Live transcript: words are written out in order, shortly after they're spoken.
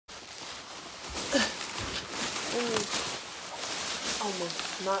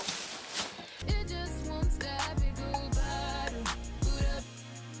Not.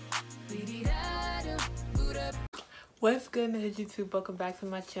 What's good, YouTube? Welcome back to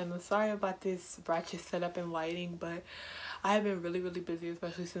my channel. Sorry about this ratchet setup and lighting, but I have been really busy,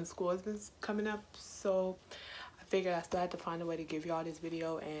 especially since school has been coming up. So I figured I still had to find a way to give y'all this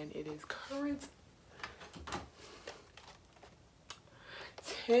video, and it is current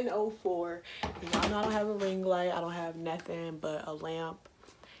 10:04. Y'all know I don't have a ring light. I don't have nothing but a lamp.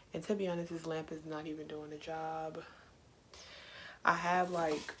 And to be honest, this lamp is not even doing the job. I have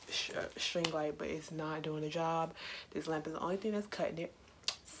like string light, but it's not doing the job. This lamp is the only thing that's cutting it.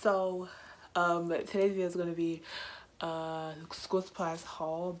 So today's video is going to be school supplies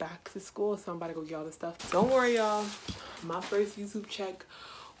haul, back to school. So I'm about to go get all this stuff. Don't worry, y'all, my first YouTube check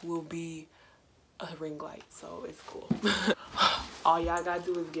will be a ring light, so it's cool. All y'all gotta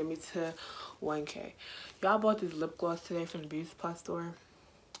do is get me to 1K. Y'all bought this lip gloss today from the beauty supply store,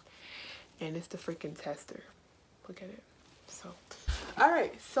 and it's the freaking tester. Look at it. So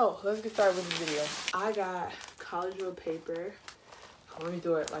alright, so let's get started with this video. I got college roll paper. Let me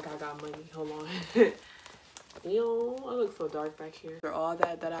do it like I got money. Hold on. Yo, I look so dark back here. For all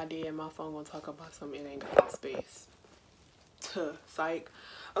that I did, my phone gonna talk about something, it ain't got no space. Psych.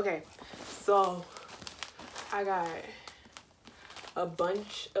 Okay, so I got a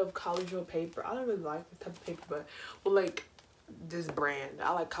bunch of college roll paper. I don't really like this type of paper, but well, like this brand.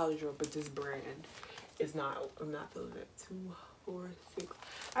 I like college roll, but this brand is not. I'm not feeling it. 2, 4, 6.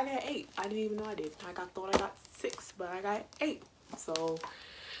 I got 8. I didn't even know I did. Thought I got 6, but I got 8. So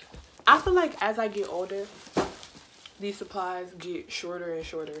I feel like as I get older, these supplies get shorter and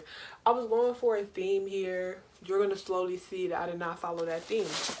shorter. I was going for a theme here. You're gonna slowly see that I did not follow that theme.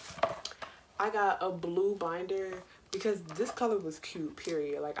 I got a blue binder because this color was cute,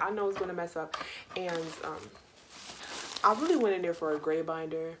 period. Like, I know it's gonna mess up, and I really went in there for a gray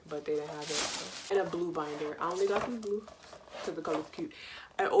binder, but they didn't have it. So. And a blue binder. I only got some blue because the color's cute.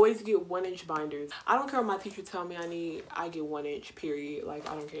 I always get 1-inch binders. I don't care what my teacher tell me I need. I get 1-inch, period. Like,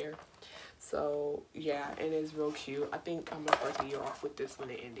 I don't care. So yeah, and it's real cute. I think I'm gonna start the year off with this one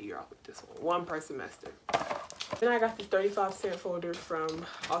and end the year off with this one per semester. Then I got this 35-cent folder from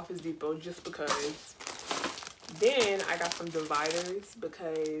Office Depot just because. Then I got some dividers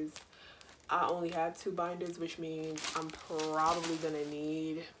because I only have 2 binders, which means I'm probably gonna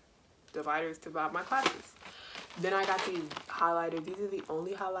need dividers to divide my classes. Then I got these highlighters. These are the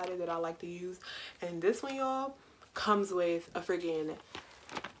only highlighter that I like to use. And this one, y'all, comes with a freaking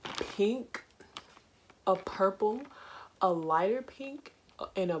pink, a purple, a lighter pink,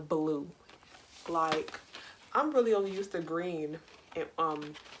 and a blue. Like, I'm really only used to green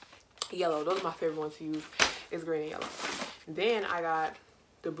and yellow. Those are my favorite ones to use, is green and yellow. Then I got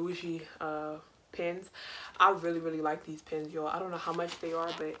the bougie pens. I really like these pens, y'all. I don't know how much they are,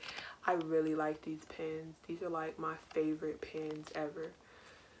 but I really like these pens. These are like my favorite pens ever.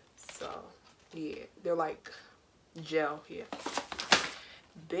 So yeah, they're like gel. Yeah.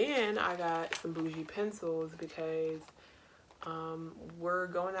 Then I got some bougie pencils because we're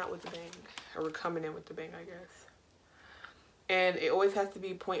going out with the bang, or we're coming in with the bang, I guess. And it always has to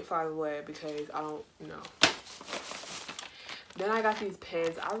be 0.5 lead because I don't know. Then I got these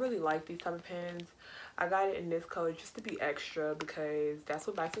pens. I really like these type of pens. I got it in this color just to be extra because that's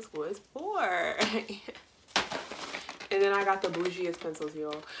what back to school is for. And then I got the bougiest pencils,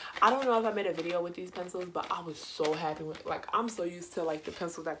 y'all. I don't know if I made a video with these pencils, but I was so happy with, like, I'm so used to like the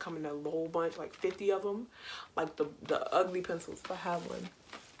pencils that come in a whole bunch, like 50 of them, like the ugly pencils, if I have one.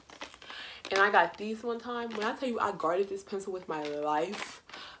 And I got these one time. When I tell you I guarded this pencil with my life,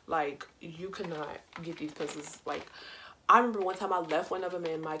 like, you cannot get these pencils. Like, I remember one time I left one of them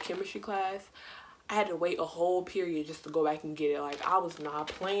in my chemistry class. I had to wait a whole period just to go back and get it. Like, I was not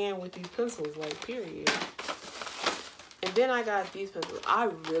playing with these pencils, like, period. And then I got these pencils. I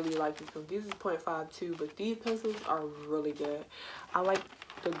really like these pencils. These is 0.5 too, but these pencils are really good. I like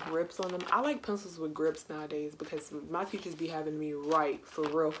the grips on them. I like pencils with grips nowadays because my teachers be having me write for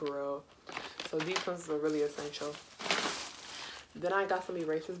real. So these pencils are really essential. Then I got some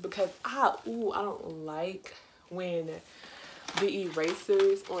erasers because I don't like when the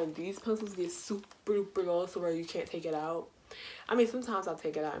erasers on these pencils get super duper low so where you can't take it out. I mean, sometimes I'll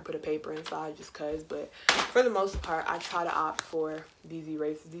take it out and put a paper inside just cause, but for the most part, I try to opt for these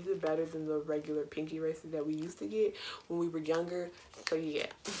erasers. These are better than the regular pink erasers that we used to get when we were younger. So yeah.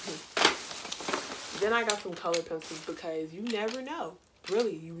 Then I got some color pencils because you never know.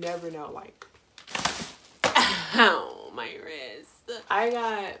 Really, you never know. Like, ow, my wrist. I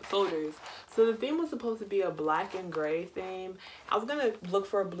got folders. So the theme was supposed to be a black and gray theme. I was gonna look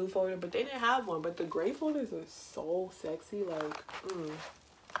for a blue folder, but they didn't have one. But the gray folders are so sexy. Like,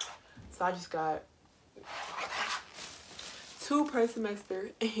 So I just got 2 per semester.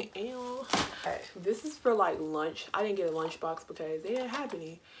 This is for like lunch. I didn't get a lunchbox because they didn't have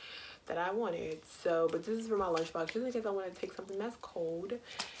any that I wanted. So, but this is for my lunchbox just in case I want to take something that's cold.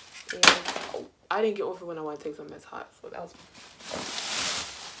 And oh, I didn't get one for when I want to take something that's hot. So that was.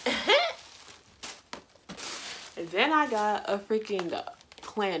 And then I got a freaking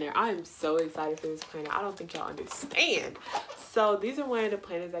planner. I am so excited for this planner. I don't think y'all understand. So these are one of the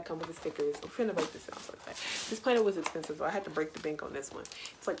planners that come with the stickers. I'm finna break this out. So excited. This planner was expensive, so I had to break the bank on this one.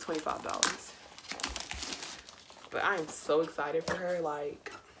 It's like $25. But I am so excited for her.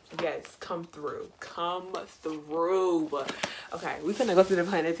 Like, yes, come through. Come through. Okay, we finna go through the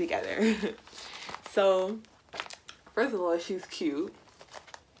planner together. So, first of all, she's cute.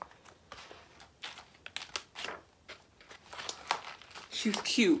 She's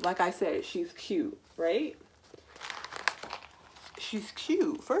cute. Like I said, she's cute, right? She's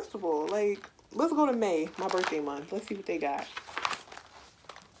cute. First of all, like, let's go to May, my birthday month. Let's see what they got.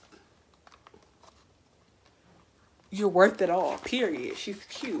 You're worth it all, period. She's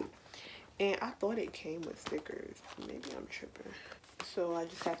cute. And I thought it came with stickers. Maybe I'm tripping. So I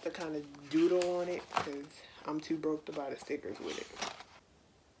just have to kind of doodle on it because I'm too broke to buy the stickers with it.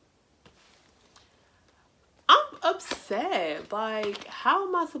 Upset. Like, how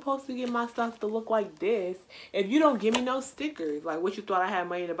am I supposed to get my stuff to look like this if you don't give me no stickers? Like, what, you thought I had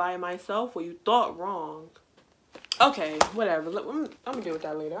money to buy it myself? Well, you thought wrong. Okay, whatever. I'm gonna deal with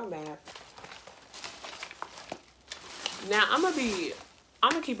that later. I'm mad. Now I'm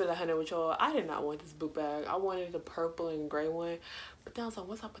gonna keep it 100 with y'all. I did not want this book bag. I wanted the purple and gray one, but then I was like,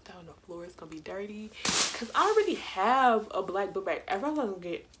 once I put that on the floor, it's gonna be dirty. Cause I already have a black book bag.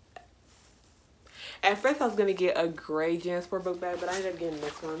 At first I was gonna get a gray JanSport book bag, but I ended up getting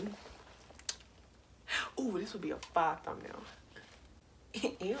this one. Ooh, this would be a 5 thumbnail.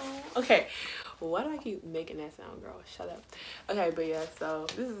 Ew. Okay, why do I keep making that sound, girl? Shut up. Okay, but yeah, so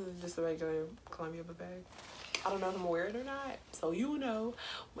this is just a regular Columbia book bag. I don't know if I'm gonna wear it or not, so you will know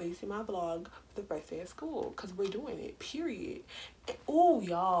when you see my vlog for the first day of school, because we're doing it, period. Oh,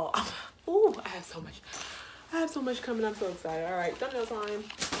 y'all. Oh, I have so much coming. I'm so excited. All right, thumbnail time.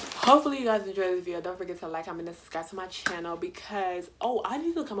 Hopefully you guys enjoyed this video. Don't forget to like, comment, and subscribe to my channel because, oh, I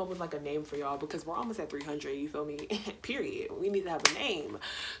need to come up with like a name for y'all because we're almost at 300, you feel me? Period. We need to have a name.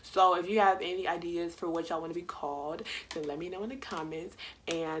 So if you have any ideas for what y'all want to be called, then let me know in the comments.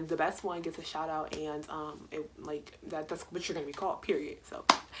 And the best one gets a shout out, and that's what you're gonna be called, period. So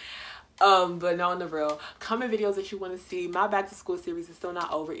but no, on the real, comment videos that you want to see. My back to school series is still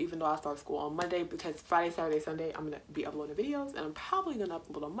not over, even though I start school on Monday, because Friday, Saturday, Sunday, I'm gonna be uploading videos, and I'm probably gonna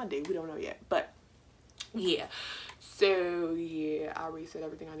upload on Monday. We don't know yet, but yeah. So yeah, I already said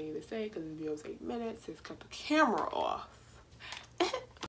everything I needed to say because this video is 8 minutes. Let's cut the camera off.